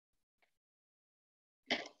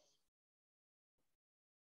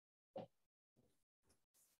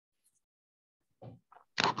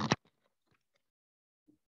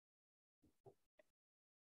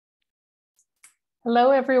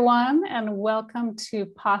Hello, everyone, and welcome to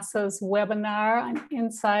PASA's webinar, an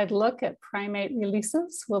inside look at primate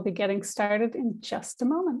releases. We'll be getting started in just a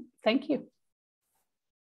moment. Thank you.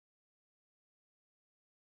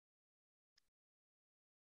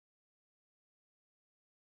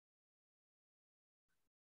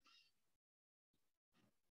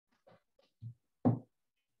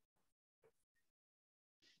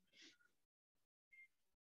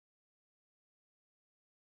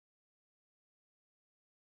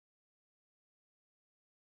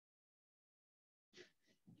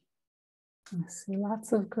 I see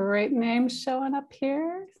lots of great names showing up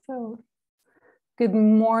here. So good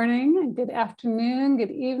morning and good afternoon,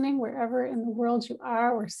 good evening, wherever in the world you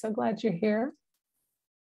are. We're so glad you're here.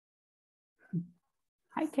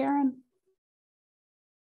 Hi, Karen.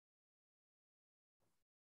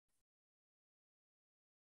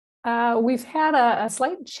 We've had a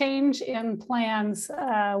slight change in plans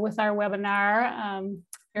with our webinar.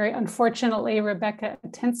 Very unfortunately, Rebecca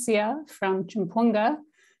Atencia from Chimpunga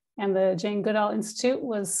and the Jane Goodall Institute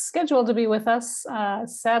was scheduled to be with us.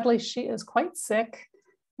 Sadly, she is quite sick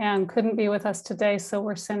and couldn't be with us today. So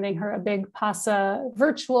we're sending her a big PASA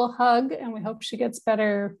virtual hug, and we hope she gets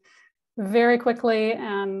better very quickly.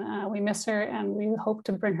 And we miss her, and we hope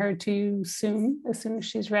to bring her to you soon as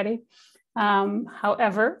she's ready.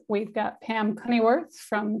 However, we've got Pam Cunneyworth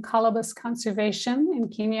from Colobus Conservation in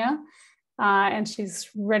Kenya. And she's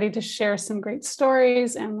ready to share some great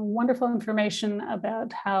stories and wonderful information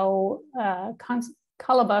about how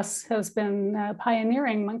Colobus has been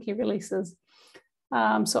pioneering monkey releases.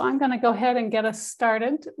 So I'm going to go ahead and get us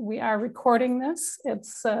started. We are recording this.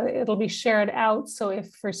 It'll be shared out. So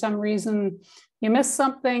if for some reason you missed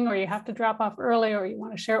something, or you have to drop off early, or you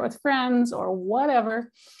want to share it with friends or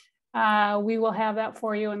whatever, we will have that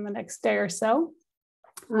for you in the next day or so.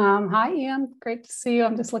 Hi, Ian. Great to see you.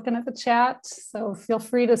 I'm just looking at the chat, so feel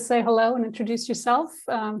free to say hello and introduce yourself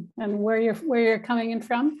and where you're coming in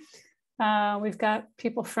from. We've got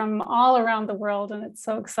people from all around the world, and it's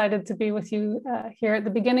so excited to be with you here at the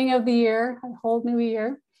beginning of the year, a whole new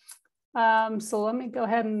year. So let me go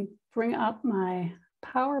ahead and bring up my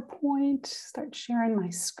PowerPoint, start sharing my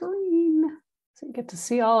screen, so you get to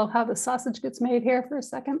see all of how the sausage gets made here for a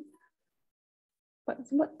second. But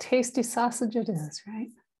what tasty sausage it is, right?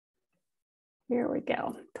 Here we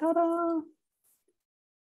go. Ta-da!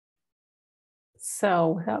 So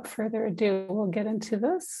without further ado, we'll get into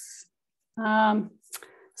this.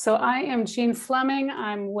 So I am Jean Fleming.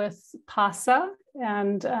 I'm with PASA,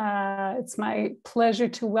 and it's my pleasure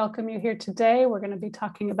to welcome you here today. We're going to be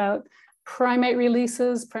talking about primate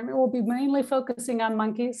releases. Primate will be mainly focusing on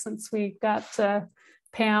monkeys, since we got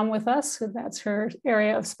Pam with us, so that's her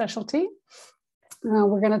area of specialty.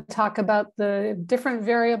 We're going to talk about the different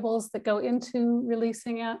variables that go into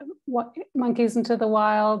releasing monkeys into the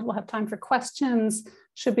wild. We'll have time for questions.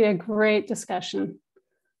 Should be a great discussion.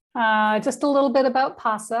 Just a little bit about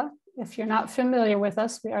PASA. If you're not familiar with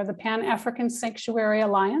us, we are the Pan-African Sanctuary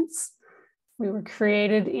Alliance. We were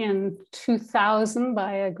created in 2000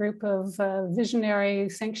 by a group of visionary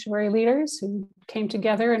sanctuary leaders who came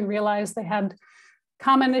together and realized they had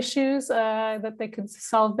common issues that they could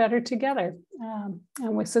solve better together.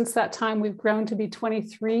 And since that time, we've grown to be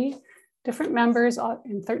 23 different members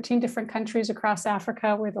in 13 different countries across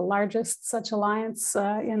Africa. We're the largest such alliance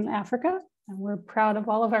in Africa, and we're proud of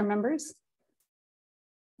all of our members.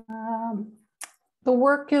 The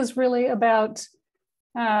work is really about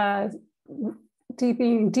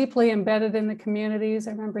being deeply embedded in the communities.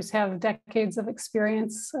 Our members have decades of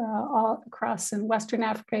experience all across in Western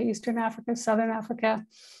Africa, Eastern Africa, Southern Africa.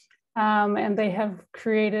 And they have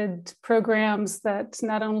created programs that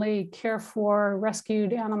not only care for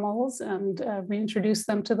rescued animals and reintroduce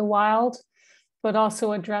them to the wild, but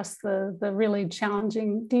also address the really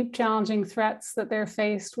challenging threats that they're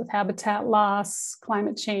faced with: habitat loss,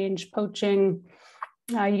 climate change, poaching.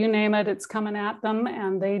 You name it, it's coming at them,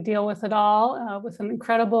 and they deal with it all with an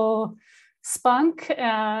incredible spunk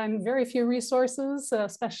and very few resources,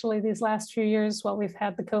 especially these last few years while we've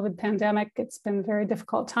had the COVID pandemic. It's been a very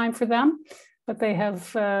difficult time for them, but they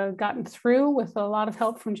have gotten through with a lot of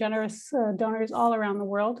help from generous donors all around the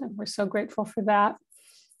world, and we're so grateful for that.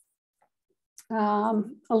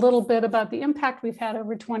 A little bit about the impact we've had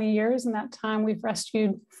over 20 years. In that time, we've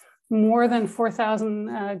rescued more than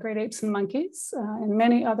 4,000 great apes and monkeys, and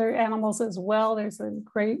many other animals as well. There's a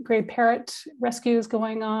great gray parrot rescues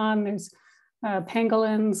going on. There's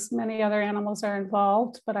pangolins, many other animals are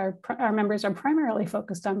involved, but our members are primarily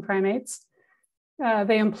focused on primates.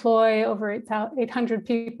 They employ over 800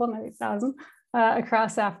 people, not 8,000,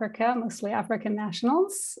 across Africa, mostly African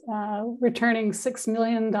nationals, returning $6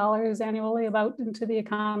 million annually about into the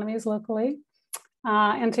economies locally.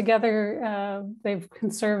 And together, they've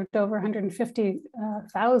conserved over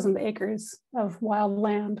 150,000 acres of wild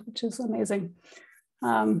land, which is amazing.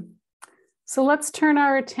 So let's turn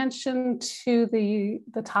our attention to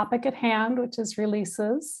the topic at hand, which is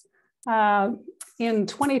releases. In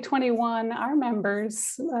 2021, our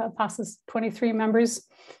members, PASA's 23 members,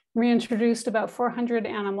 reintroduced about 400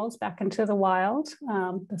 animals back into the wild.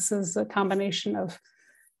 This is a combination of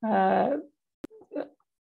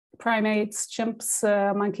primates, chimps,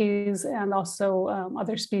 monkeys, and also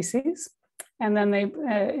other species. And then they,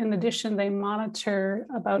 in addition, they monitor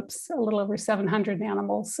about a little over 700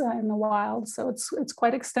 animals in the wild. So it's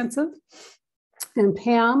quite extensive. And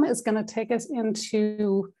Pam is going to take us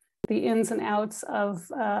into the ins and outs of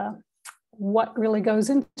what really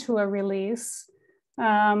goes into a release.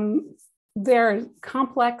 They're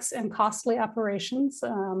complex and costly operations.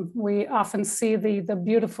 We often see the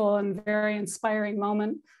beautiful and very inspiring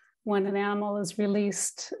moment when an animal is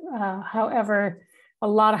released. However, a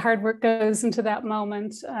lot of hard work goes into that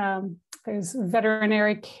moment. There's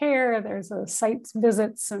veterinary care, there's site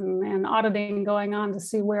visits and auditing going on to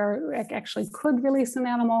see where it actually could release an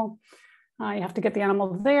animal. You have to get the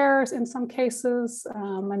animal there in some cases,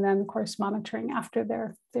 and then of course monitoring after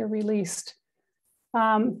they're released.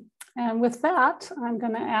 And with that, I'm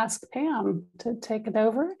going to ask Pam to take it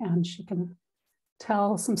over, and she can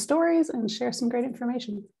tell some stories and share some great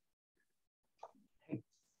information.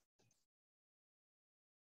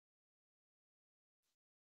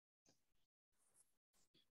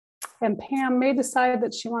 And Pam may decide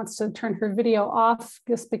that she wants to turn her video off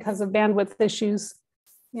just because of bandwidth issues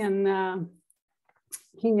in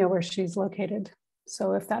Kenya, where she's located.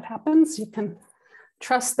 So if that happens, you can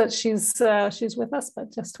trust that she's with us,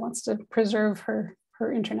 but just wants to preserve her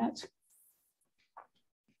internet.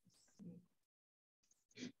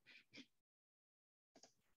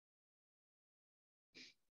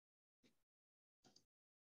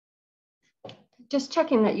 Just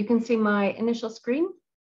checking that you can see my initial screen.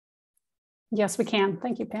 Yes, we can.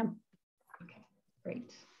 Thank you, Pam. Okay,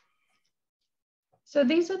 great. So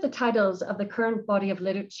these are the titles of the current body of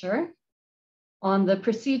literature on the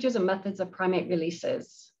procedures and methods of primate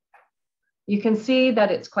releases. You can see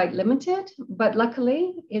that it's quite limited, but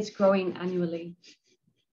luckily it's growing annually.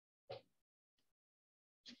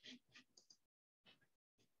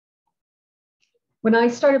 When I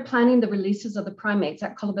started planning the releases of the primates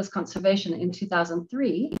at Colobus Conservation in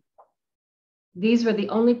 2003, these were the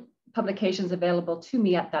only publications available to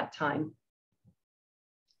me at that time.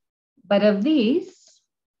 But of these,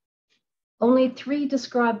 only 3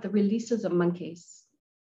 describe the releases of monkeys.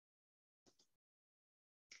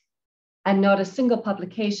 And not a single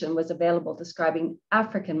publication was available describing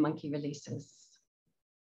African monkey releases.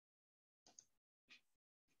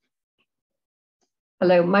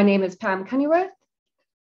 Hello, my name is Pam Cunneyworth.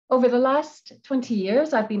 Over the last 20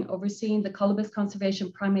 years, I've been overseeing the Colobus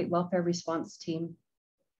Conservation Primate Welfare Response Team.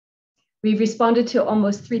 We've responded to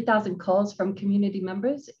almost 3,000 calls from community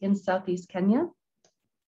members in Southeast Kenya.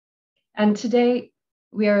 And today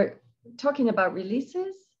we are talking about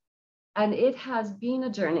releases, and it has been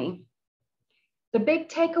a journey. The big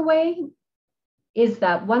takeaway is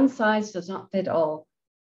that one size does not fit all,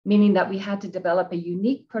 meaning that we had to develop a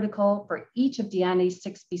unique protocol for each of Diani's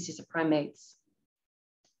 6 species of primates.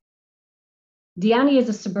 Diani is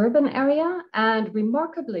a suburban area, and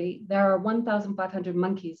remarkably, there are 1,500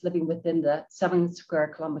 monkeys living within the 7 square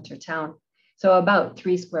kilometer town, so about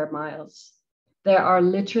 3 square miles. There are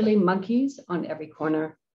literally monkeys on every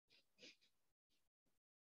corner.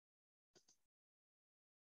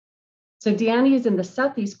 So Diani is in the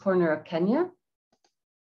southeast corner of Kenya,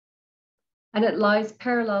 and it lies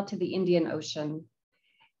parallel to the Indian Ocean.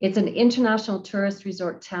 It's an international tourist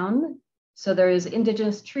resort town. So there is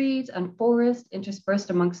indigenous trees and forest interspersed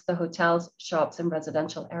amongst the hotels, shops, and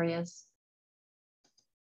residential areas.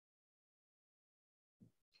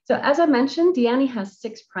 So as I mentioned, Diani has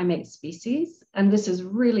 6 primate species, and this is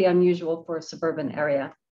really unusual for a suburban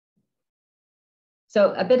area.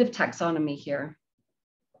 So a bit of taxonomy here.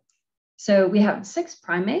 So we have 6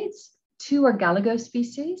 primates, 2 are galagos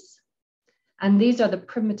species, and these are the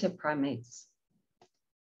primitive primates.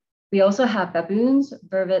 We also have baboons,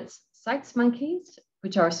 vervets, Sykes monkeys,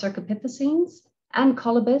 which are Cercopithecines, and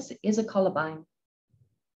Colobus is a colobine.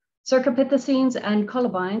 Cercopithecines and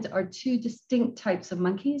colobines are 2 distinct types of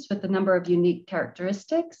monkeys with a number of unique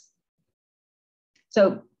characteristics.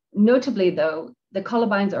 So notably though, the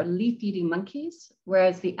colobines are leaf-eating monkeys,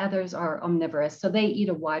 whereas the others are omnivorous, so they eat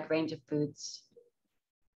a wide range of foods.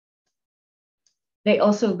 They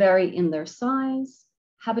also vary in their size,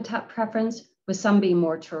 habitat preference, with some being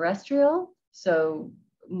more terrestrial, so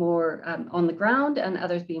more on the ground, and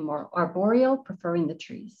others being more arboreal, preferring the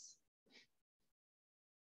trees.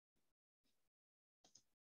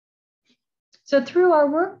 So through our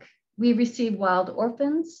work, we receive wild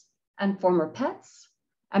orphans and former pets,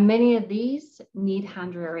 and many of these need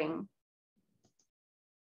hand rearing.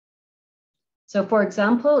 So for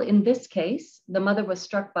example, in this case, the mother was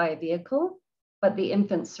struck by a vehicle, but the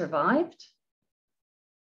infant survived.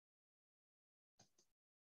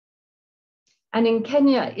 And in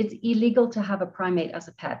Kenya, it's illegal to have a primate as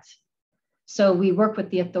a pet. So we work with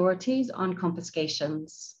the authorities on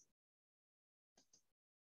confiscations.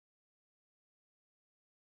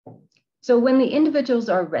 So when the individuals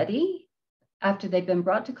are ready, after they've been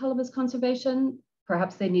brought to Colobus Conservation,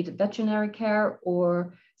 perhaps they needed veterinary care,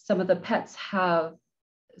 or some of the pets have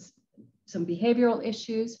some behavioral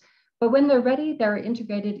issues. But when they're ready, they're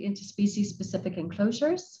integrated into species-specific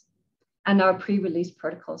enclosures, and our pre-release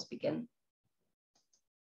protocols begin.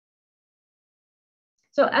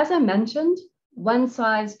 So as I mentioned, one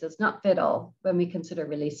size does not fit all when we consider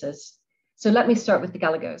releases. So let me start with the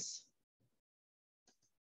galagos.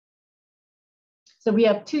 So we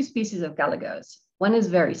have two species of galagos. One is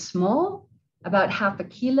very small, about 1/2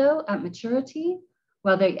 kilo at maturity,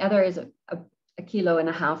 while the other is a kilo and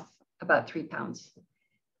a half, about 3 pounds.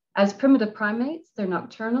 As primitive primates, they're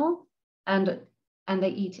nocturnal and they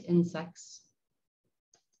eat insects.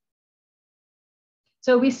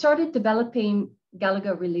 So we started developing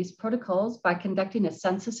galago release protocols by conducting a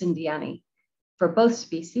census in Diani for both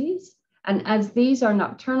species. And as these are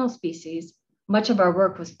nocturnal species, much of our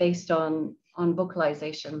work was based on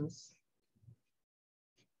vocalizations.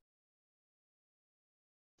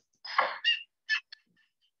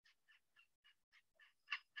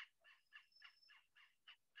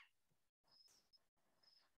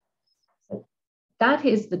 So that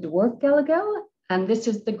is the dwarf galago, and this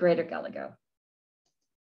is the greater galago.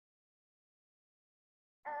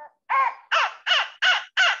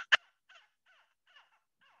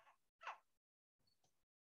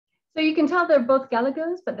 So you can tell they're both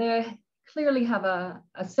galagos, but they clearly have a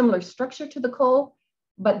similar structure to the call,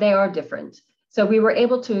 but they are different. So we were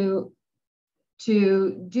able to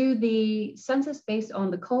do the census based on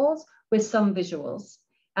the calls with some visuals.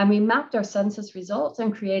 And we mapped our census results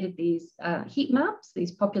and created these heat maps,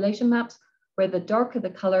 these population maps, where the darker the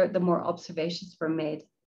color, the more observations were made.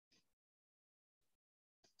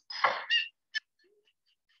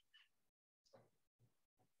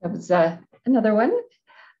 That was another one.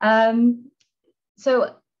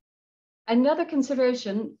 So another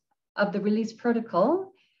consideration of the release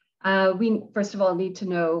protocol, we first of all need to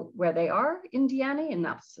know where they are in Diani, and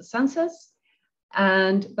that's the census.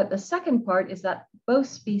 But the second part is that both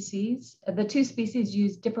species, the two species,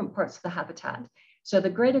 use different parts of the habitat. So the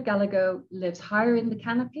greater galago lives higher in the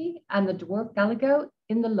canopy and the dwarf galago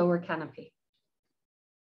in the lower canopy.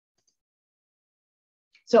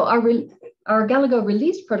 So our galago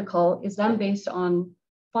release protocol is then based on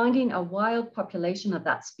finding a wild population of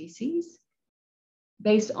that species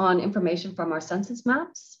based on information from our census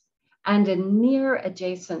maps and a near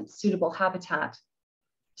adjacent suitable habitat.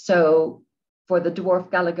 So for the dwarf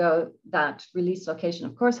galago, that release location,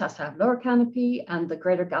 of course, has to have lower canopy, and the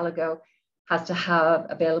greater galago has to have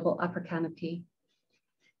available upper canopy.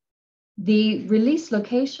 The release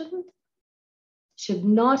location should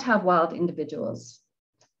not have wild individuals,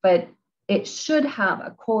 but it should have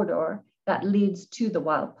a corridor that leads to the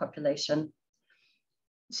wild population.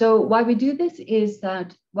 So why we do this is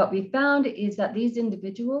that what we found is that these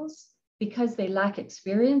individuals, because they lack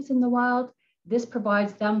experience in the wild, this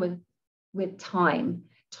provides them with time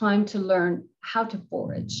to learn how to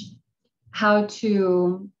forage, how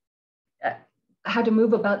to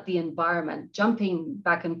move about the environment, jumping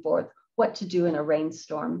back and forth, what to do in a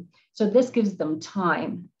rainstorm. So this gives them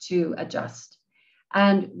time to adjust.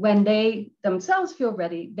 And when they themselves feel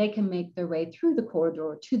ready, they can make their way through the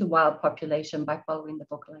corridor to the wild population by following the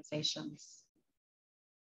vocalizations.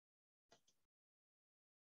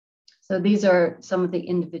 So these are some of the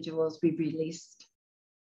individuals we've released.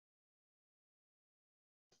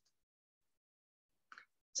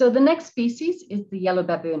 So the next species is the yellow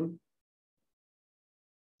baboon.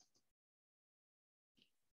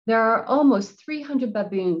 There are almost 300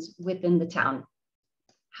 baboons within the town.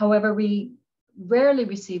 However, we rarely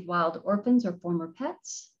receive wild orphans or former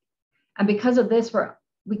pets. And because of this,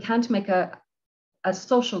 we can't make a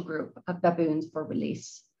social group of baboons for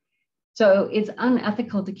release. So it's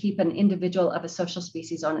unethical to keep an individual of a social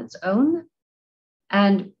species on its own.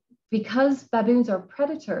 And because baboons are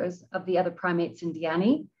predators of the other primates in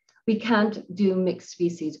Diani, we can't do mixed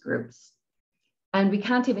species groups. And we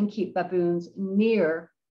can't even keep baboons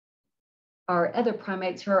near our other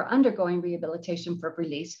primates who are undergoing rehabilitation for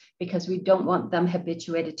release because we don't want them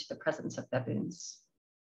habituated to the presence of baboons.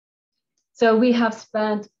 So we have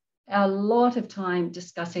spent a lot of time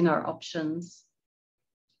discussing our options.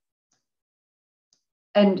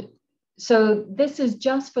 And so this is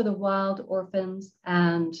just for the wild orphans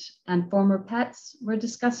and former pets we're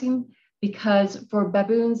discussing, because for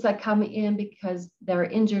baboons that come in because they're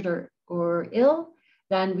injured or ill,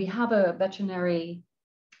 then we have a veterinary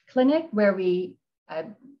clinic where we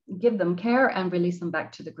give them care and release them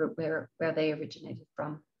back to the group where they originated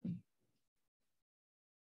from.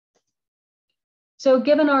 So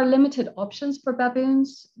given our limited options for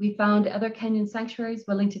baboons, we found other Kenyan sanctuaries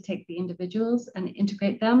willing to take the individuals and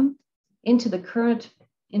integrate them into their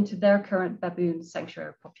current baboon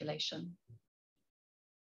sanctuary population.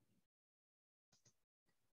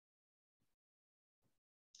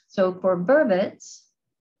 So for vervets,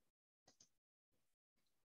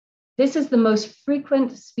 this is the most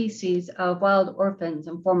frequent species of wild orphans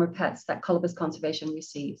and former pets that Colobus Conservation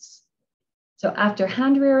receives. So after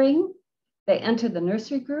hand rearing, they enter the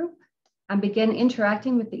nursery group and begin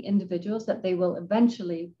interacting with the individuals that they will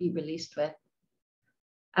eventually be released with.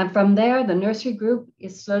 And from there, the nursery group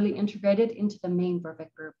is slowly integrated into the main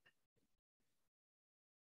vervet group.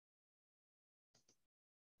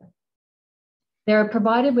 They're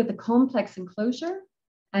provided with a complex enclosure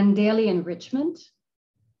and daily enrichment,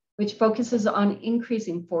 which focuses on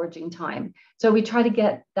increasing foraging time. So we try to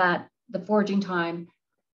get the foraging time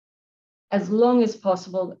as long as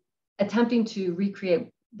possible, attempting to recreate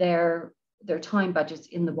their time budgets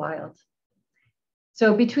in the wild.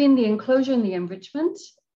 So between the enclosure and the enrichment,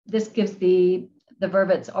 this gives the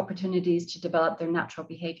vervets opportunities to develop their natural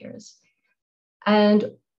behaviors.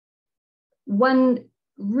 And one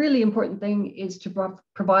really important thing is to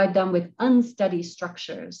provide them with unsteady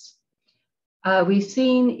structures. We've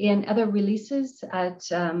seen in other releases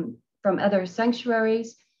from other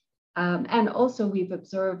sanctuaries, and also we've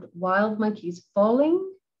observed wild monkeys falling.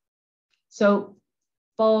 So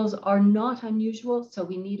falls are not unusual, so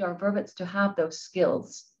we need our vervets to have those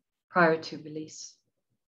skills prior to release.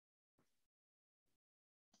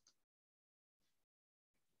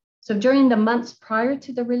 So during the months prior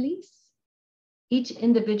to the release, each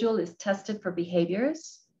individual is tested for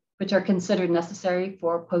behaviors which are considered necessary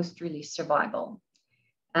for post-release survival.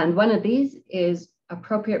 And one of these is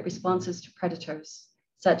appropriate responses to predators,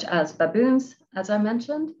 such as baboons, as I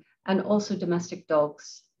mentioned, and also domestic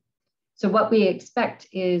dogs. So what we expect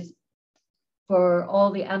is for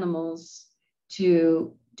all the animals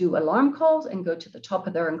to do alarm calls and go to the top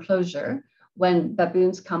of their enclosure when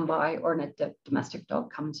baboons come by or a domestic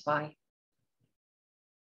dog comes by.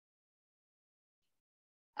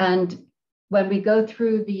 And when we go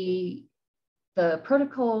through the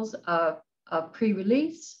protocols of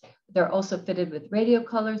pre-release, they're also fitted with radio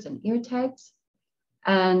collars and ear tags.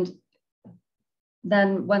 And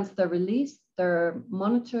then once they're released, they're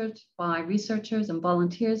monitored by researchers and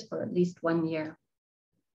volunteers for at least 1 year.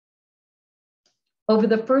 Over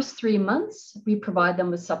the first 3 months, we provide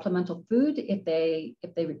them with supplemental food if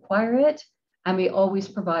they require it, and we always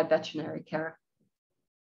provide veterinary care.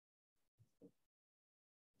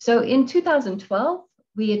 So in 2012,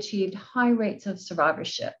 we achieved high rates of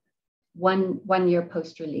survivorship, one year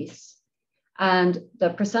post-release. And the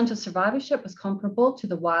percent of survivorship was comparable to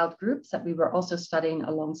the wild groups that we were also studying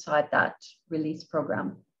alongside that release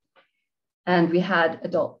program. And we had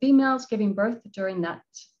adult females giving birth during that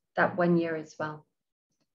 1 year as well.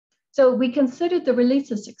 So we considered the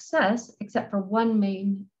release a success, except for one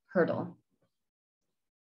main hurdle.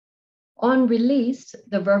 On release,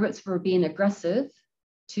 the vervets were being aggressive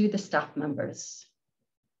to the staff members.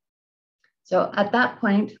 So at that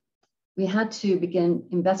point, we had to begin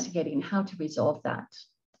investigating how to resolve that.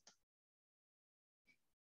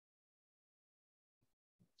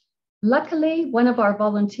 Luckily, one of our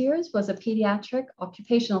volunteers was a pediatric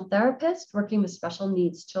occupational therapist working with special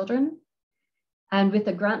needs children. And with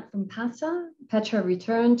a grant from PASA, Petra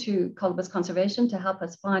returned to Colobus Conservation to help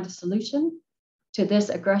us find a solution to this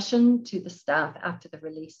aggression to the staff after the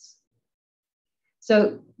release.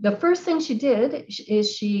 So the first thing she did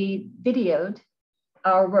is she videoed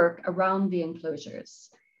our work around the enclosures.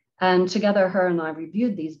 And together, her and I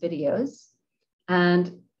reviewed these videos,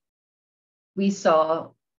 and we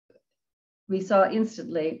saw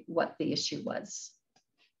instantly what the issue was.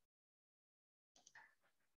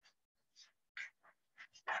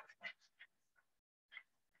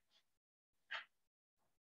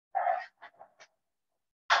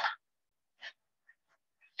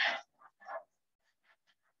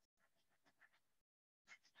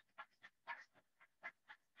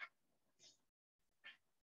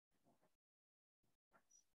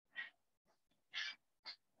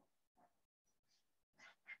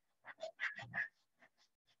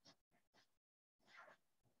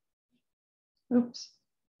 Oops.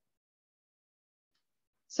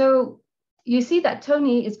 So you see that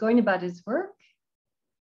Tony is going about his work.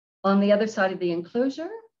 On the other side of the enclosure,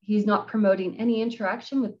 he's not promoting any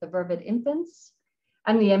interaction with the vervet infants,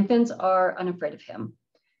 and the infants are unafraid of him.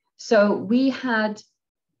 So we had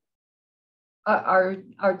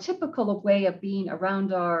our typical way of being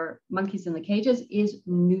around our monkeys in the cages is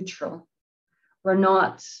neutral.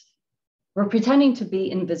 We're pretending to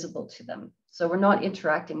be invisible to them. So we're not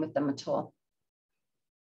interacting with them at all.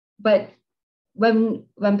 But when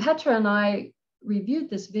Petra and I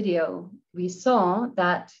reviewed this video, we saw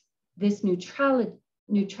that this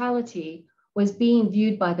neutrality was being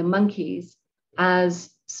viewed by the monkeys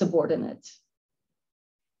as subordinate.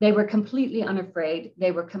 They were completely unafraid.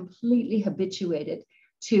 They were completely habituated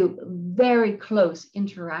to very close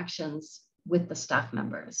interactions with the staff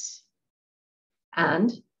members.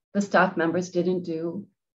 And the staff members didn't do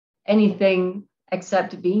anything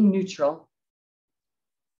except being neutral.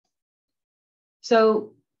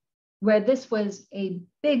 So where this was a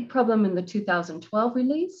big problem in the 2012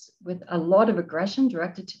 release with a lot of aggression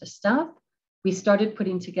directed to the staff, we started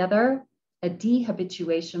putting together a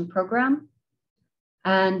dehabituation program.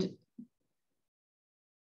 And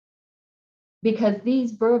because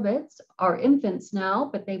these vervets are infants now,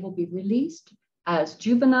 but they will be released as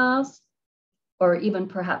juveniles or even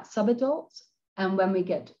perhaps subadults. And when we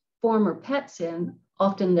get former pets in,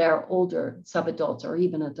 often they're older subadults or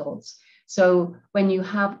even adults. So when you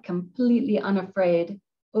have completely unafraid,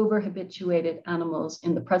 over-habituated animals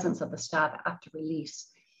in the presence of the staff after release,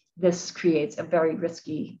 this creates a very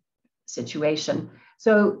risky situation.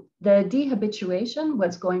 So the dehabituation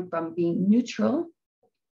was going from being neutral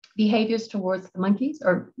behaviors towards the monkeys,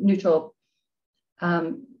 or neutral,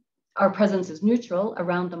 our presence is neutral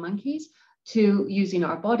around the monkeys, to using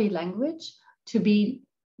our body language to be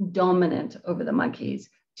dominant over the monkeys,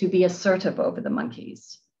 to be assertive over the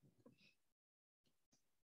monkeys.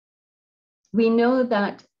 We know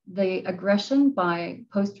that the aggression by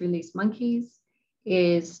post-release monkeys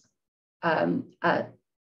is,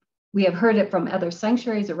 we have heard it from other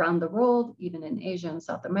sanctuaries around the world, even in Asia and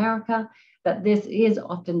South America, that this is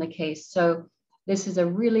often the case. So this is a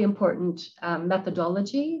really important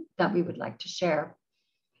methodology that we would like to share.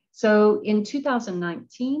 So in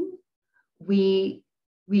 2019, we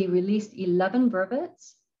released 11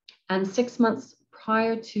 vervets, and 6 months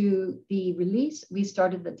prior to the release, we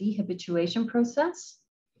started the dehabituation process.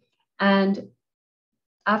 And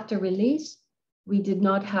after release, we did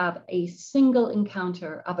not have a single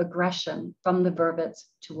encounter of aggression from the vervets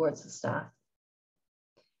towards the staff.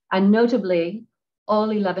 And notably,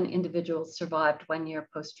 all 11 individuals survived 1 year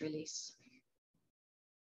post-release.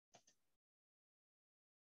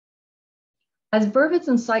 As vervets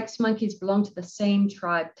and Sykes monkeys belong to the same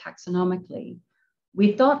tribe taxonomically,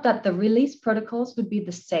 we thought that the release protocols would be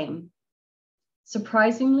the same.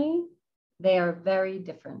 Surprisingly, they are very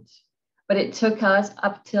different. But it took us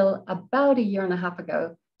up till about 1.5 years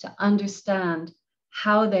ago to understand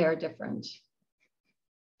how they are different.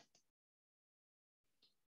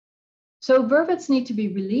 So vervets need to be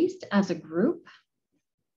released as a group.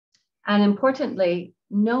 And importantly,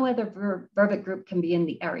 no other vervet group can be in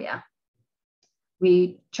the area.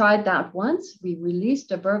 We tried that once. We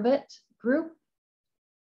released a vervet group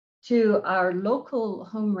to our local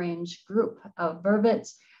home range group of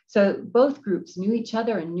vervets. So both groups knew each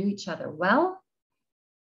other and knew each other well,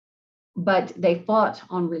 but they fought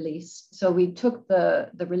on release. So we took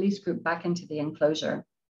the release group back into the enclosure.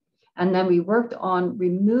 And then we worked on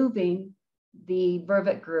removing the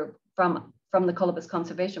vervet group from the Colobus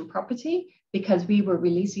Conservation property, because we were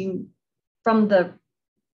releasing from the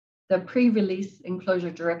pre-release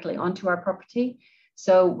enclosure directly onto our property.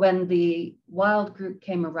 So when the wild group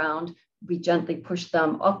came around, we gently pushed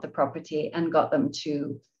them off the property and got them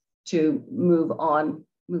to move on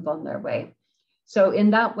their way. So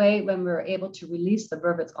in that way, when we're able to release the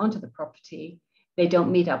vervets onto the property, they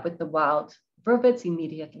don't meet up with the wild vervets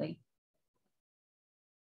immediately.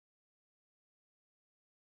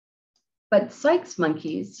 But Sykes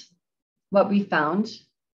monkeys, what we found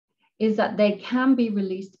is that they can be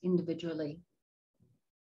released individually.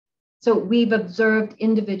 So we've observed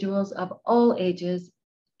individuals of all ages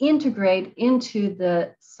integrate into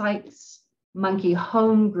the Sykes monkey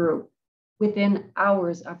home group within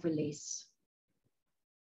hours of release.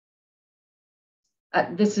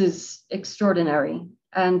 This is extraordinary.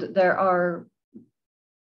 And there are,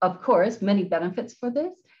 of course, many benefits for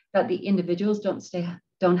this, that the individuals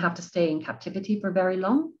don't have to stay in captivity for very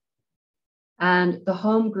long. And the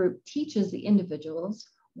home group teaches the individuals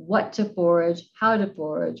what to forage, how to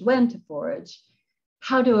forage, when to forage,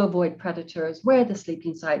 how to avoid predators, where the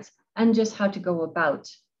sleeping sites, and just how to go about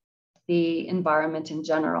the environment in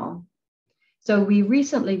general. So we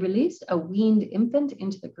recently released a weaned infant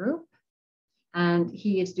into the group, and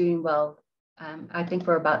he is doing well. I think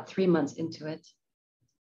we're about 3 months into it.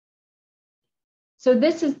 So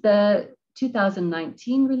this is the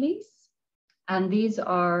 2019 release, and these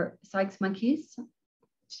are Sykes monkeys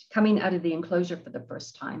coming out of the enclosure for the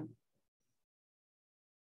first time.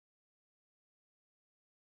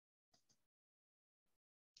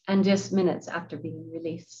 And just minutes after being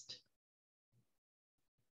released.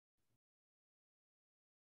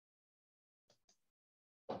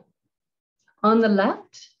 On the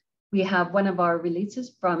left, we have one of our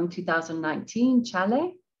releases from 2019,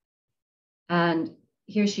 Chale. And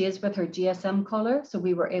here she is with her GSM collar. So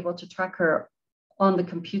we were able to track her on the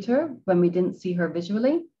computer when we didn't see her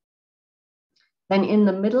visually. Then in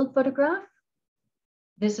the middle photograph,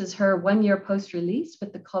 this is her 1 year post-release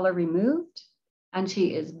with the collar removed, and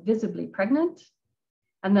she is visibly pregnant.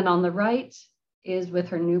 And then on the right is with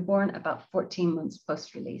her newborn about 14 months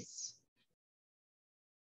post-release.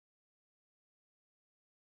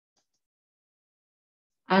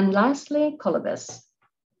 And lastly, Colobus.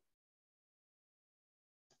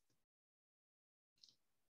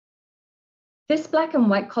 This black and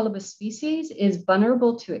white Colobus species is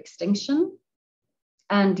vulnerable to extinction,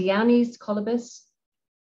 and Diani's Colobus,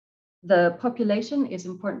 the population is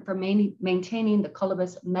important for maintaining the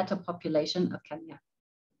Colobus metapopulation of Kenya.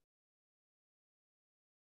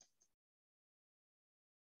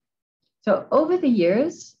 So over the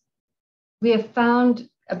years, we have found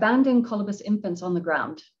abandoned Colobus infants on the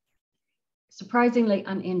ground, surprisingly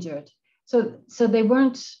uninjured. So they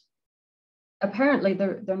weren't, apparently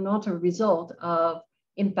they're not a result of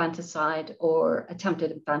infanticide or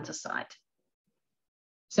attempted infanticide.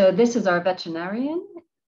 So this is our veterinarian,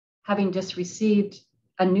 having just received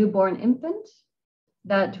a newborn infant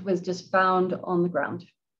that was just found on the ground.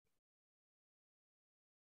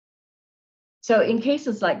 So in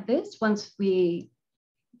cases like this, once we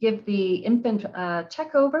give the infant a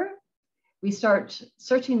check over, we start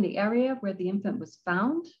searching the area where the infant was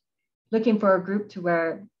found, looking for a group to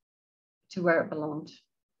where it belonged.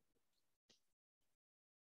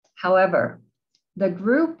 However, the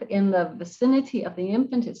group in the vicinity of the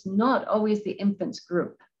infant is not always the infant's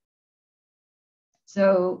group.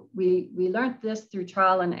 So we learned this through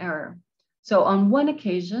trial and error. So on one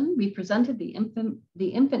occasion, we presented the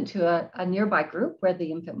infant to a nearby group where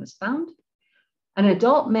the infant was found. An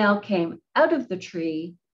adult male came out of the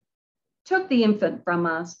tree, took the infant from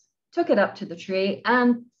us, took it up to the tree,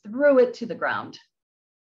 and threw it to the ground.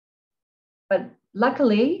 But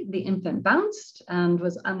luckily, the infant bounced and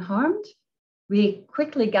was unharmed. We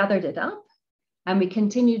quickly gathered it up, and we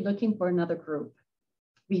continued looking for another group.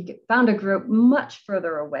 We found a group much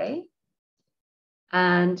further away,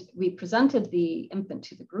 and we presented the infant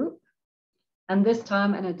to the group. And this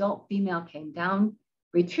time, an adult female came down,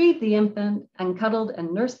 retrieved the infant, and cuddled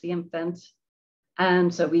and nursed the infant.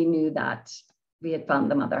 And so we knew that we had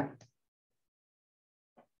found the mother.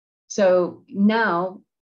 So now,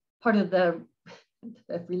 part of the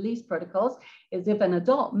release protocols is if an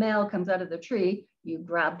adult male comes out of the tree, you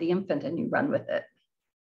grab the infant and you run with it.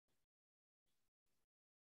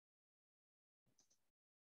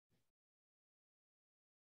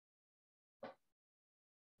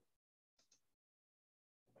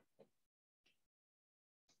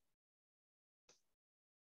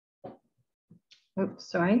 Oops,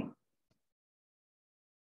 sorry.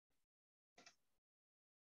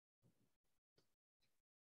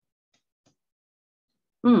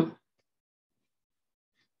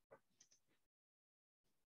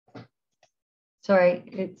 Sorry,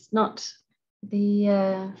 it's not,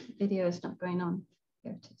 the video is not going on.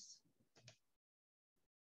 There it is.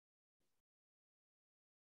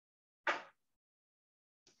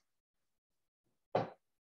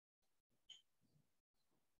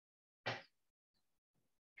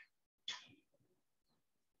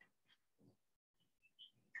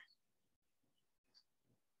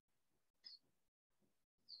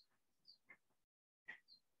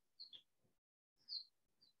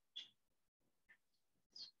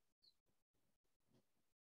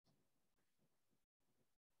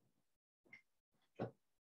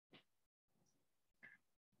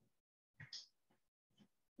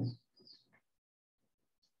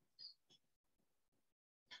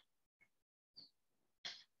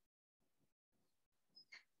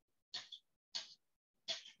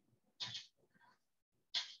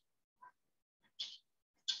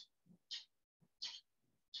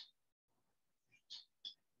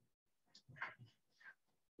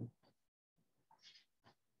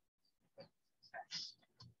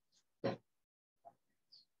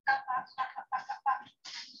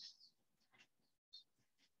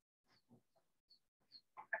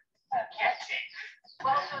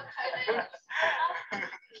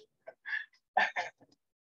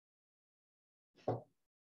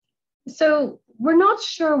 So we're not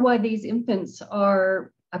sure why these infants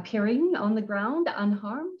are appearing on the ground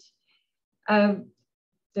unharmed.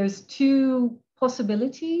 There's two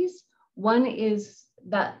possibilities. One is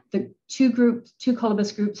that the two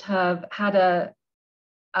colobus groups have had a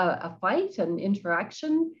fight, an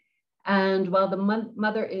interaction, and while the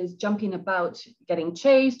mother is jumping about, getting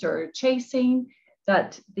chased or chasing,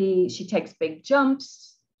 that she takes big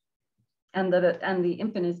jumps, and the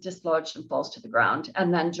infant is dislodged and falls to the ground.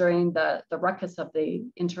 And then during the ruckus of the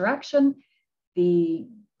interaction, the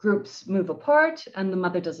groups move apart and the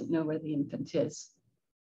mother doesn't know where the infant is.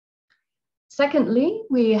 Secondly,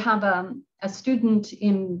 we have a student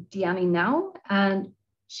in Diani now, and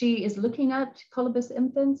she is looking at colobus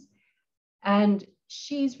infants, and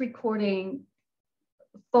she's recording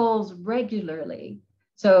falls regularly.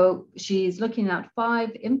 So she's looking at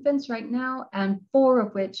 5 infants right now, and 4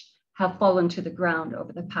 of which have fallen to the ground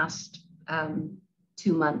over the past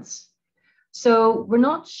 2 months. So we're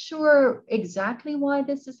not sure exactly why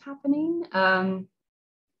this is happening.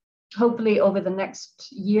 Hopefully over the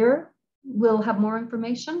next year, we'll have more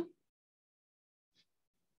information.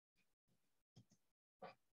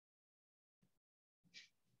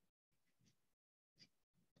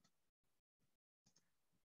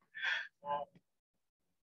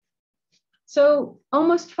 So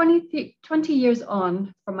almost 20 years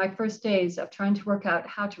on from my first days of trying to work out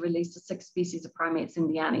how to release the 6 species of primates in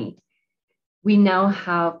Diani, we now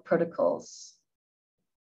have protocols.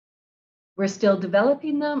 We're still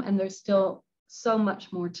developing them, and there's still so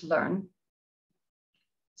much more to learn.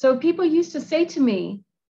 So people used to say to me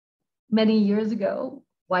many years ago,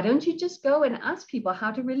 why don't you just go and ask people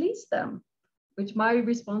how to release them? Which my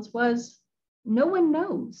response was, no one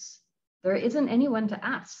knows. There isn't anyone to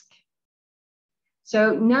ask.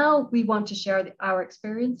 So now we want to share our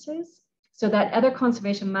experiences so that other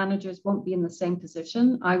conservation managers won't be in the same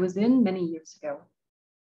position I was in many years ago.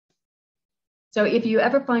 So if you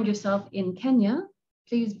ever find yourself in Kenya,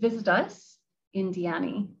 please visit us in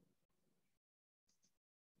Diani.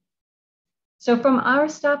 So from our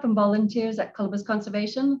staff and volunteers at Colobus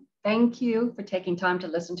Conservation, thank you for taking time to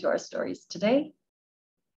listen to our stories today.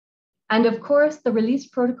 And of course, the release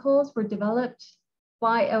protocols were developed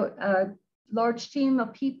by a large team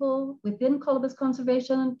of people within Colobus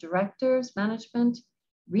Conservation, directors, management,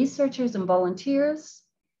 researchers, and volunteers.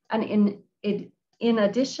 And in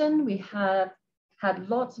addition, we have had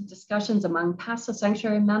lots of discussions among PASA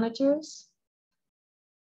sanctuary managers.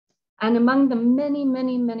 And among the many,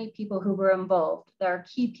 many, many people who were involved, there are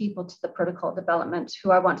key people to the protocol development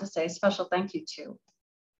who I want to say a special thank you to.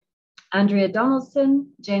 Andrea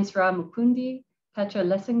Donaldson, James Ra Mukundi, Petra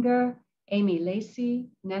Lessinger, Amy Lacey,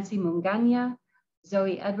 Nancy Munganya,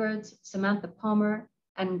 Zoe Edwards, Samantha Palmer,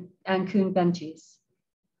 and Koen Benjis.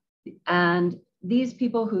 And these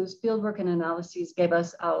people whose fieldwork and analyses gave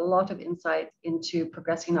us a lot of insight into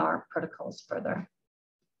progressing our protocols further.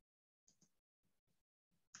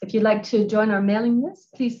 If you'd like to join our mailing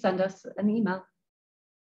list, please send us an email.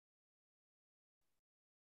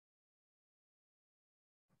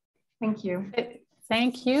 Thank you.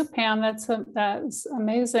 Thank you, Pam. That's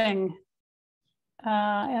amazing.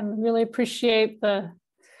 And really appreciate the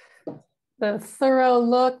thorough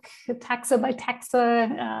look, taxa by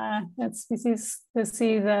taxa, at species, to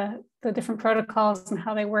see the different protocols and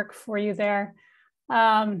how they work for you there.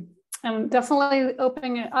 I'm definitely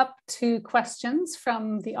opening it up to questions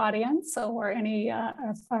from the audience or any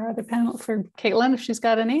of our other panel, for Caitlin, if she's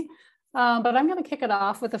got any. But I'm going to kick it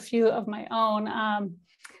off with a few of my own.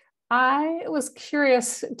 I was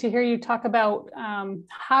curious to hear you talk about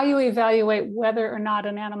how you evaluate whether or not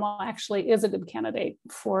an animal actually is a good candidate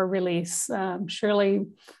for release. Surely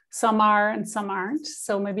some are and some aren't.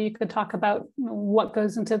 So maybe you could talk about what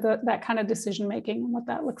goes into that kind of decision making and what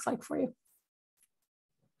that looks like for you.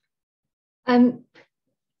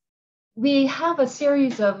 We have a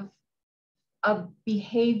series of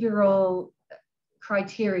behavioral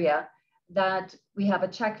criteria that we have a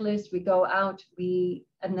checklist, we go out,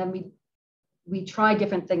 and then we try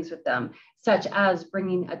different things with them, such as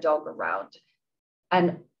bringing a dog around.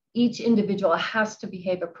 And each individual has to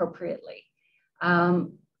behave appropriately.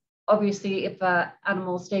 Obviously, if an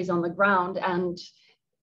animal stays on the ground and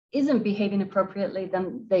isn't behaving appropriately,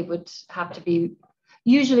 then they would have to be,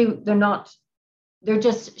 usually they're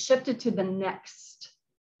just shifted to the next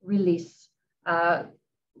release.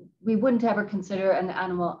 We wouldn't ever consider an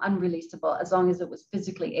animal unreleasable as long as it was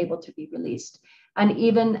physically able to be released. And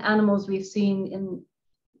even animals we've seen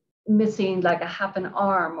missing like a half an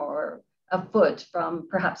arm or a foot from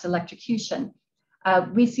perhaps electrocution,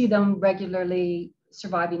 we see them regularly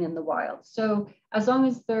surviving in the wild. So as long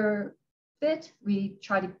as they're fit, we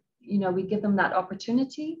try to, we give them that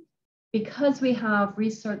opportunity. Because we have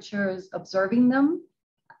researchers observing them,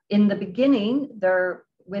 in the beginning, they're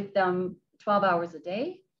with them 12 hours a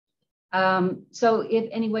day. So if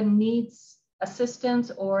anyone needs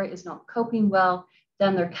assistance or is not coping well,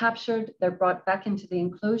 then they're captured, they're brought back into the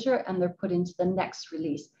enclosure, and they're put into the next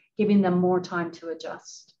release, giving them more time to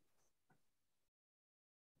adjust.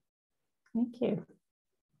 Thank you.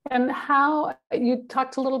 And how, you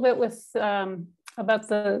talked a little bit with about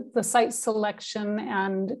the site selection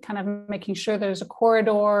and kind of making sure there's a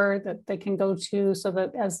corridor that they can go to so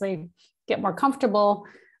that as they get more comfortable,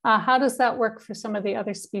 how does that work for some of the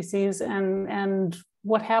other species, and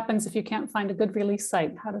what happens if you can't find a good release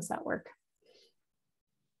site? How does that work?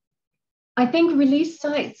 I think release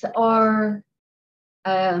sites are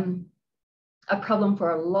a problem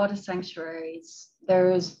for a lot of sanctuaries.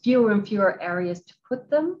 There's fewer and fewer areas to put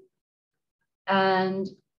them. And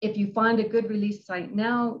if you find a good release site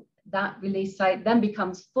now, that release site then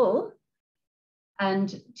becomes full.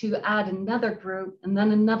 And to add another group, and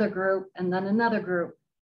then another group, and then another group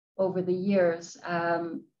over the years,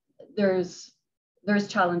 there's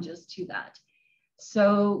challenges to that.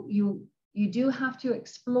 So you do have to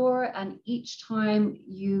explore, and each time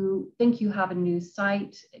you think you have a new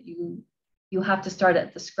site, you have to start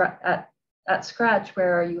at scratch,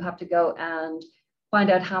 where you have to go and find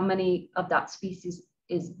out how many of that species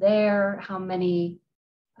is there, how many,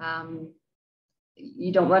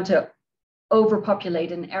 you don't want to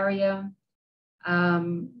overpopulate an area.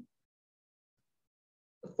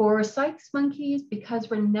 For Sykes monkeys, because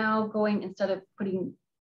we're now going, instead of putting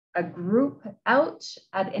a group out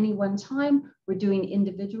at any one time, we're doing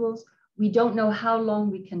individuals. We don't know how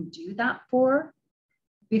long we can do that for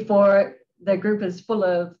before the group is full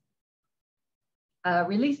of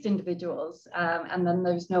released individuals, and then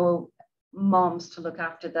there's no moms to look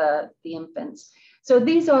after the infants. So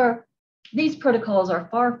these protocols are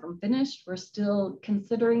far from finished. We're still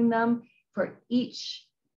considering them. For each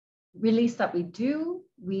release that we do,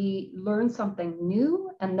 we learn something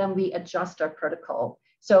new, and then we adjust our protocol.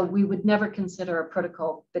 So we would never consider a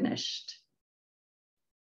protocol finished.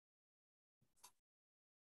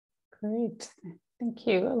 Great, thank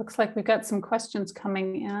you. It looks like we've got some questions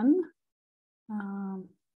coming in.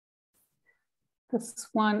 This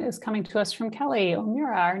one is coming to us from Kelly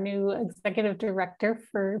O'Meara, our new executive director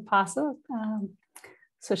for PASA.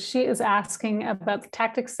 So she is asking about the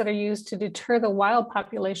tactics that are used to deter the wild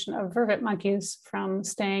population of vervet monkeys from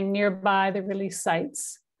staying nearby the release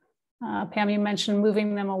sites. Pam, you mentioned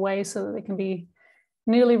moving them away so that they can be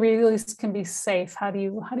newly released, can be safe. How do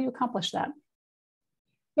you accomplish that?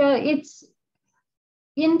 Yeah, it's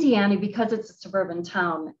in Diani, because it's a suburban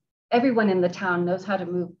town. Everyone in the town knows how to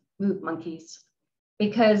move monkeys,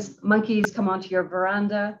 because monkeys come onto your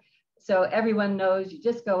veranda. So everyone knows, you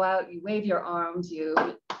just go out, you wave your arms, you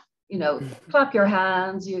clap your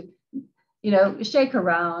hands, you shake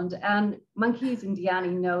around, and monkeys in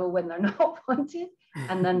Diani know when they're not wanted,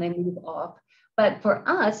 and then they move off. But for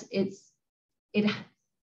us,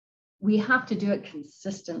 we have to do it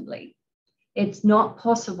consistently. It's not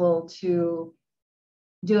possible to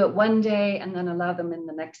do it one day and then allow them in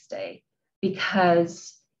the next day,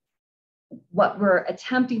 because what we're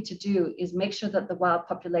attempting to do is make sure that the wild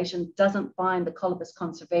population doesn't find the Colobus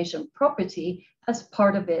Conservation property as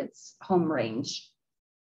part of its home range.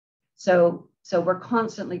 So we're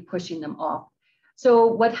constantly pushing them off. So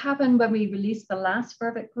what happened when we released the last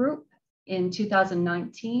vervet group in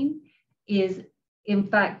 2019 is, in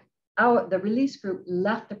fact, the release group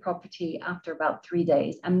left the property after about 3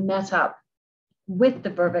 days and met up with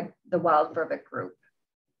the wild vervet group.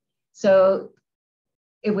 So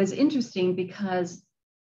it was interesting because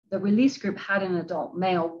the release group had an adult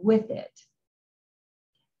male with it.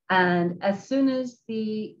 And as soon as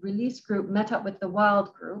the release group met up with the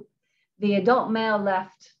wild group, the adult male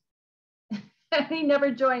left. He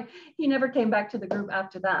never joined, he never came back to the group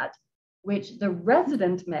after that, which the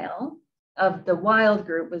resident male of the wild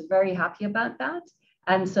group was very happy about that.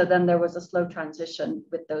 And so then there was a slow transition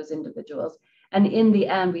with those individuals. And in the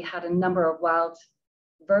end, we had a number of wild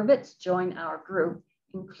vervets join our group,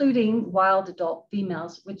 including wild adult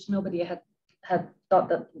females, which nobody had thought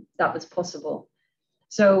that was possible.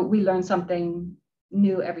 So we learn something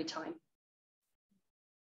new every time.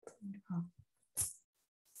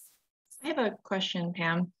 I have a question,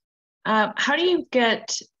 Pam. How do you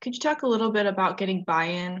could you talk a little bit about getting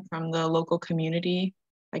buy-in from the local community?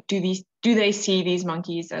 Like, do they see these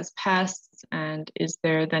monkeys as pests, and is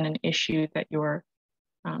there then an issue that you're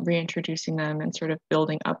reintroducing them and sort of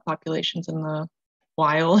building up populations in the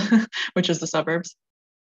wild, which is the suburbs?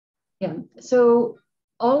 Yeah, so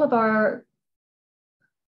all of our,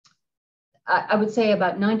 I would say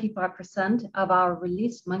about 95% of our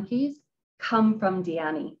released monkeys come from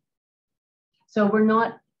Diani. So we're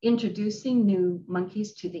not introducing new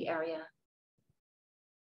monkeys to the area.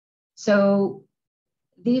 So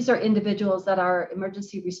these are individuals that our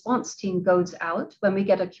emergency response team goes out when we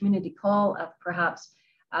get a community call of perhaps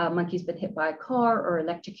a monkey's been hit by a car or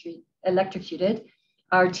electrocuted.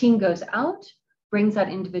 Our team goes out, brings that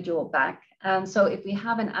individual back. And so if we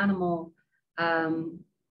have an animal,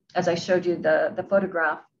 as I showed you the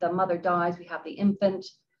photograph, the mother dies, we have the infant,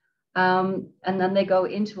 and then they go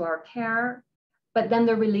into our care, but then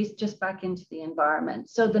they're released just back into the environment.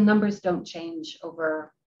 So the numbers don't change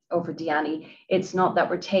over Diani. It's not that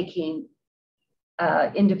we're taking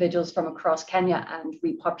individuals from across Kenya and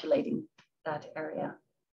repopulating that area.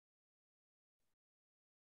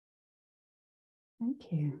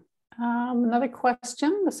 Thank you. Another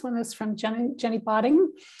question. This one is from Jenny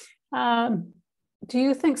Botting. Do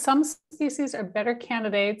you think some species are better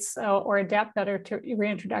candidates or adapt better to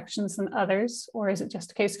reintroductions than others, or is it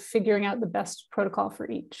just a case of figuring out the best protocol for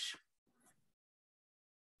each?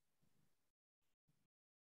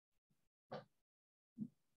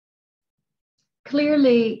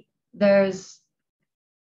 Clearly, there's,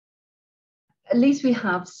 at least we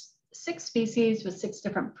have 6 species with 6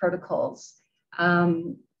 different protocols.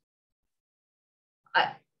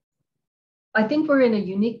 I think we're in a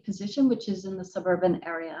unique position, which is in the suburban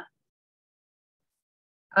area.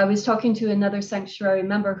 I was talking to another sanctuary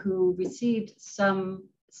member who received some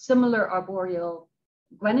similar arboreal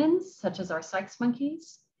guenons, such as our Sykes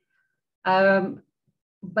monkeys.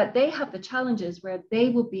 But they have the challenges where they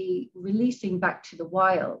will be releasing back to the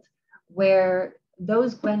wild, where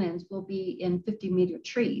those guenons will be in 50-meter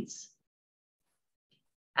trees.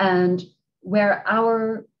 And where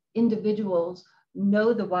our individuals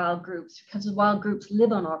know the wild groups, because the wild groups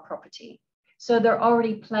live on our property. So they're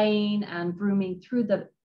already playing and grooming through the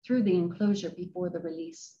enclosure before the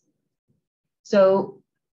release. So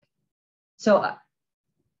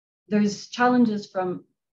there's challenges from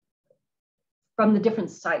the different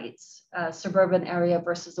sites, suburban area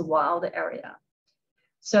versus a wild area.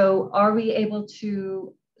 So are we able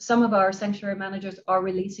to, some of our sanctuary managers are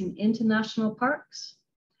releasing into national parks,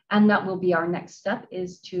 and that will be our next step,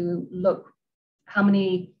 is to look how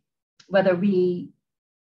many, whether we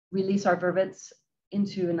release our vervets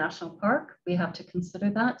into a national park, we have to consider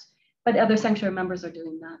that, but other sanctuary members are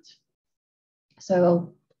doing that.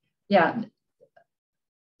 So yeah,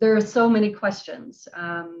 there are so many questions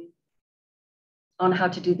on how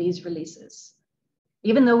to do these releases.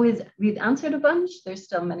 Even though we've answered a bunch, there's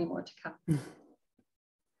still many more to come.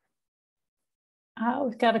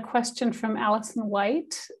 We've got a question from Allison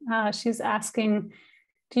White. She's asking,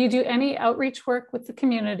 do you do any outreach work with the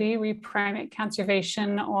community, primate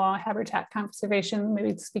conservation or habitat conservation?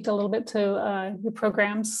 Maybe speak a little bit to your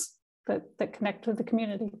programs that connect with the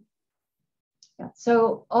community. Yeah,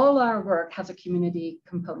 so all our work has a community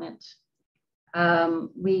component.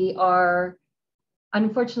 We are,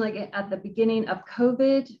 unfortunately, at the beginning of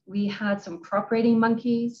COVID, we had some crop raiding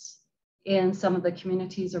monkeys in some of the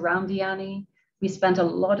communities around Diani. We spent a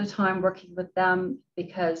lot of time working with them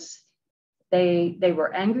because they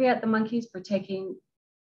were angry at the monkeys for taking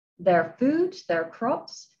their food, their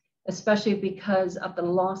crops, especially because of the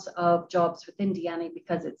loss of jobs within Diani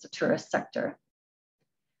because it's a tourist sector.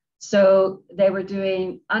 So they were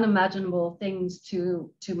doing unimaginable things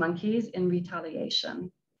to monkeys in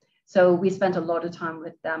retaliation. So we spent a lot of time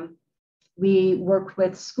with them. We work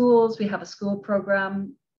with schools. We have a school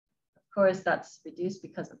program. Of course, that's reduced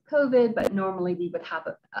because of COVID, but normally we would have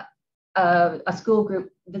a school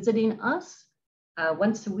group visiting us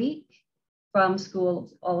once a week from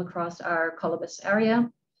schools all across our Colobus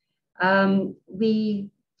area. We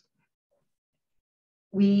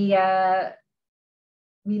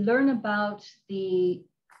learn about the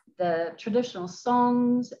traditional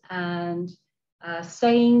songs and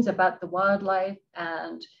sayings about the wildlife,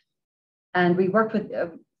 and we work with,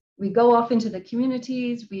 we go off into the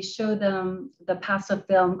communities, we show them the PASA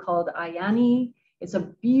film called Diani. It's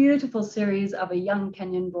a beautiful series of a young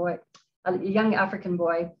Kenyan boy, a young African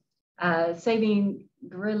boy, saving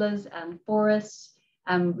gorillas and forests,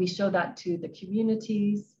 and we show that to the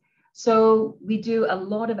communities. So we do a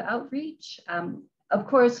lot of outreach. Of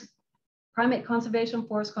course, primate conservation,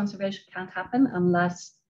 forest conservation can't happen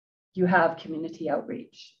unless you have community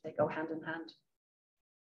outreach. They go hand in hand.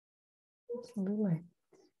 Absolutely.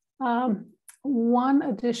 One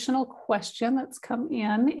additional question that's come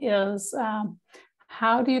in is,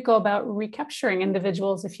 how do you go about recapturing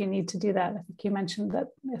individuals if you need to do that? I think you mentioned that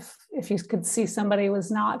if you could see somebody was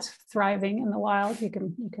not thriving in the wild, you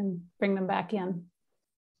can bring them back in.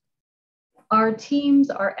 Our teams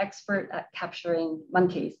are expert at capturing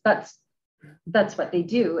monkeys. That's what they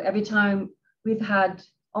do. Every time we've had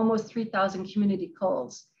almost 3,000 community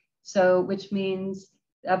calls. So which means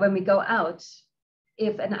that when we go out,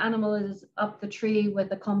 if an animal is up the tree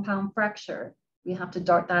with a compound fracture, we have to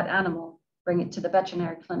dart that animal, bring it to the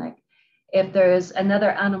veterinary clinic. If there's another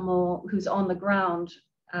animal who's on the ground,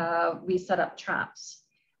 we set up traps.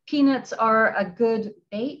 Peanuts are a good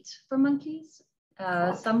bait for monkeys.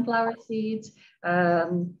 Sunflower seeds.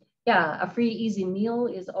 A free, easy meal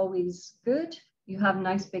is always good. You have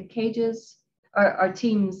nice big cages. Our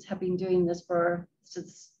teams have been doing this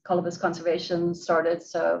since Colobus Conservation started,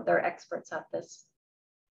 so they're experts at this.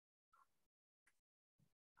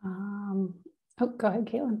 Go ahead,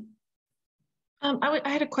 Caitlin. I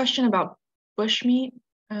had a question about bushmeat.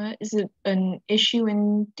 Is it an issue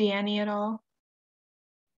in Diani at all?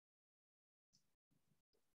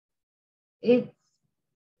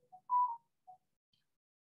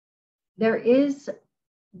 There is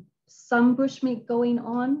some bushmeat going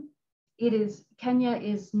on. Kenya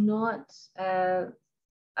is not,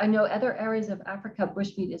 I know other areas of Africa,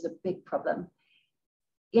 bushmeat is a big problem.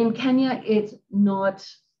 In Kenya, it's not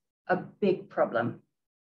a big problem,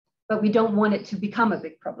 but we don't want it to become a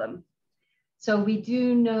big problem. So we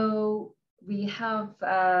do know, we have,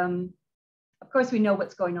 of course, we know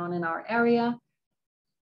what's going on in our area.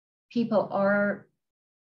 People are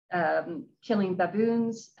killing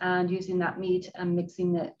baboons and using that meat and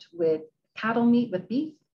mixing it with cattle meat, with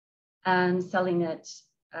beef, and selling it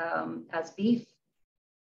as beef.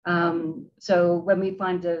 So when we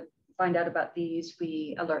find out about these,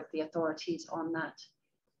 we alert the authorities on that.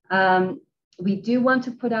 We do want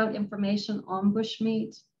to put out information on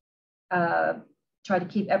bushmeat, try to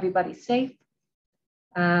keep everybody safe.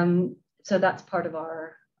 So that's part of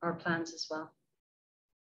our plans as well.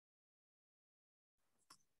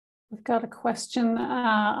 We've got a question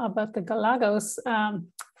about the galagos.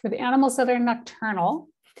 For the animals that are nocturnal,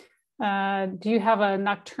 do you have a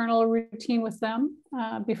nocturnal routine with them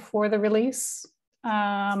before the release?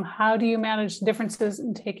 How do you manage differences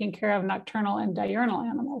in taking care of nocturnal and diurnal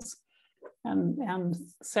animals? And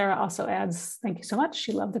Sarah also adds, thank you so much.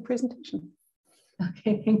 She loved the presentation.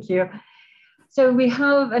 Okay, thank you. So we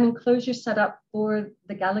have an enclosure set up for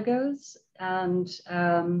the galagos, and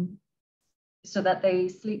so that they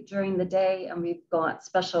sleep during the day, and we've got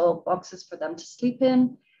special boxes for them to sleep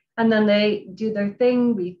in. And then they do their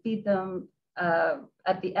thing. We feed them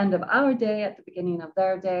at the end of our day, at the beginning of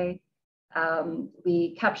their day.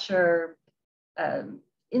 We capture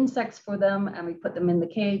insects for them, and we put them in the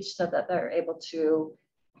cage so that they're able to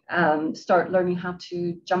start learning how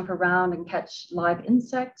to jump around and catch live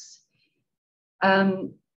insects.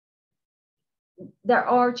 There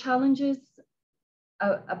are challenges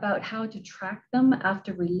about how to track them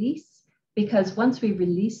after release, because once we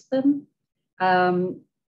release them,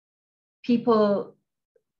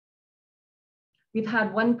 we've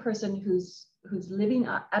had one person who's living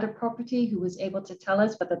at a property who was able to tell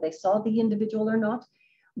us whether they saw the individual or not,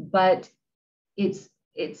 but it's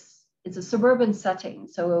a suburban setting,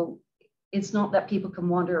 so it's not that people can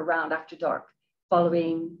wander around after dark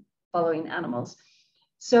following animals.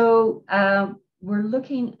 So we're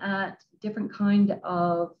looking at different kind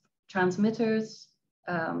of transmitters,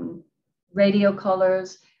 radio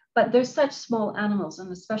collars, but they're such small animals,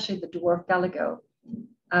 and especially the dwarf galago,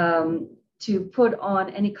 to put on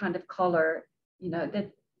any kind of collar,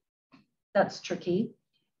 that's tricky.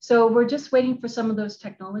 So we're just waiting for some of those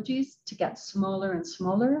technologies to get smaller and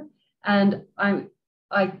smaller. And I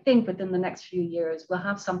think within the next few years, we'll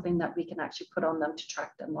have something that we can actually put on them to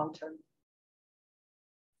track them long term.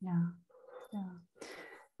 Yeah.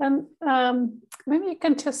 And maybe you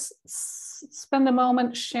can just spend a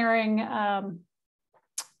moment sharing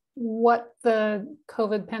what the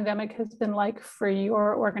COVID pandemic has been like for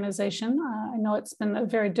your organization. I know it's been a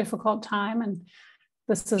very difficult time, and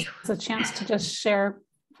this is a chance to just share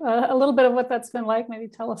a little bit of what that's been like. Maybe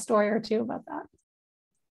tell a story or two about that.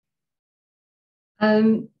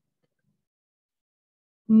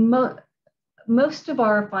 Most of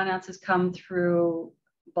our finances come through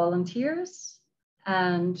volunteers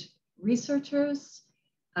and researchers,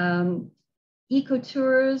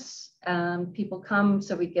 eco-tours. People come,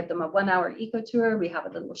 so we give them a 1-hour eco-tour. We have a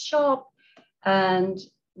little shop, and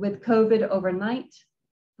with COVID overnight,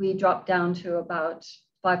 we dropped down to about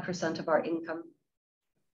 5% of our income.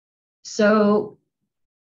 So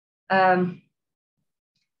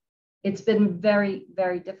it's been very,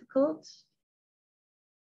 very difficult.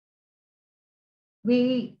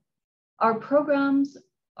 our programs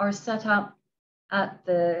are set up at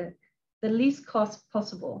the least cost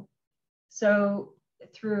possible. So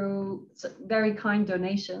through very kind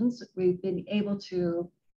donations, we've been able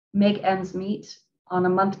to make ends meet on a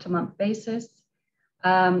month-to-month basis.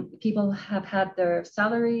 People have had their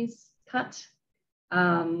salaries cut,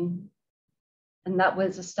 and that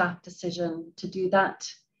was a staff decision to do that.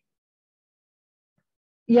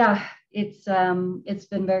 Yeah, it's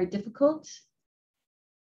been very difficult,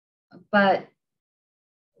 but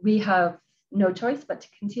we have no choice but to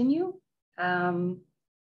continue.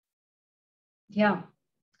 Yeah,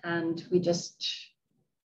 and we just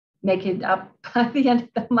make it up by the end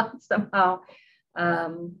of the month somehow.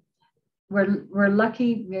 We're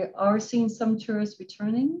lucky. We are seeing some tourists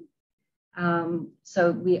returning.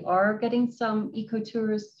 So we are getting some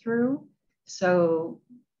eco-tours through. So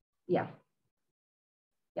yeah,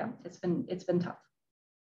 it's been tough.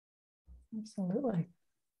 Absolutely,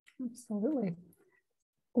 absolutely.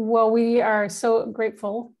 Well, we are so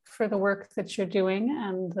grateful for the work that you're doing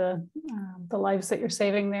and the lives that you're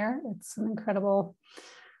saving there. It's an incredible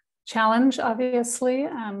challenge, obviously,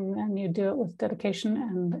 and you do it with dedication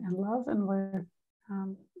and love. And we're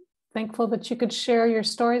thankful that you could share your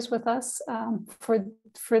stories with us.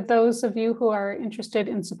 For those of you who are interested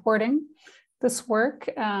in supporting this work,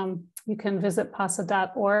 you can visit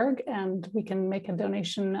PASA.org and we can make a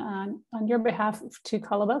donation on your behalf to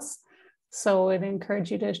Colobus. So I'd encourage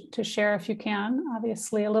you to share if you can.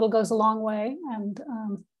 Obviously, a little goes a long way, and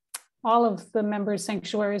all of the members'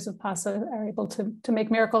 sanctuaries of PASA are able to make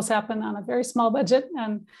miracles happen on a very small budget,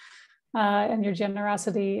 and your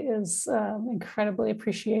generosity is incredibly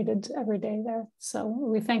appreciated every day there. So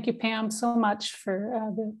we thank you, Pam, so much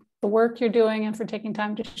for the work you're doing and for taking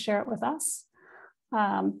time to share it with us.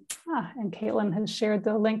 And Caitlin has shared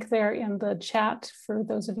the link there in the chat for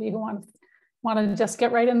those of you who want to just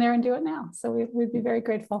get right in there and do it now. So we'd be very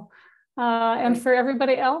grateful. And for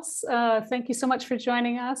everybody else, thank you so much for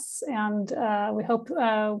joining us. And we hope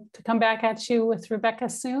to come back at you with Rebecca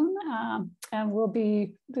soon. And we'll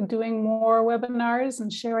be doing more webinars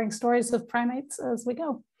and sharing stories of primates as we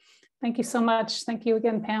go. Thank you so much. Thank you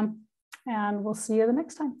again, Pam. And we'll see you the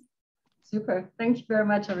next time. Super. Thank you very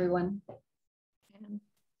much, everyone.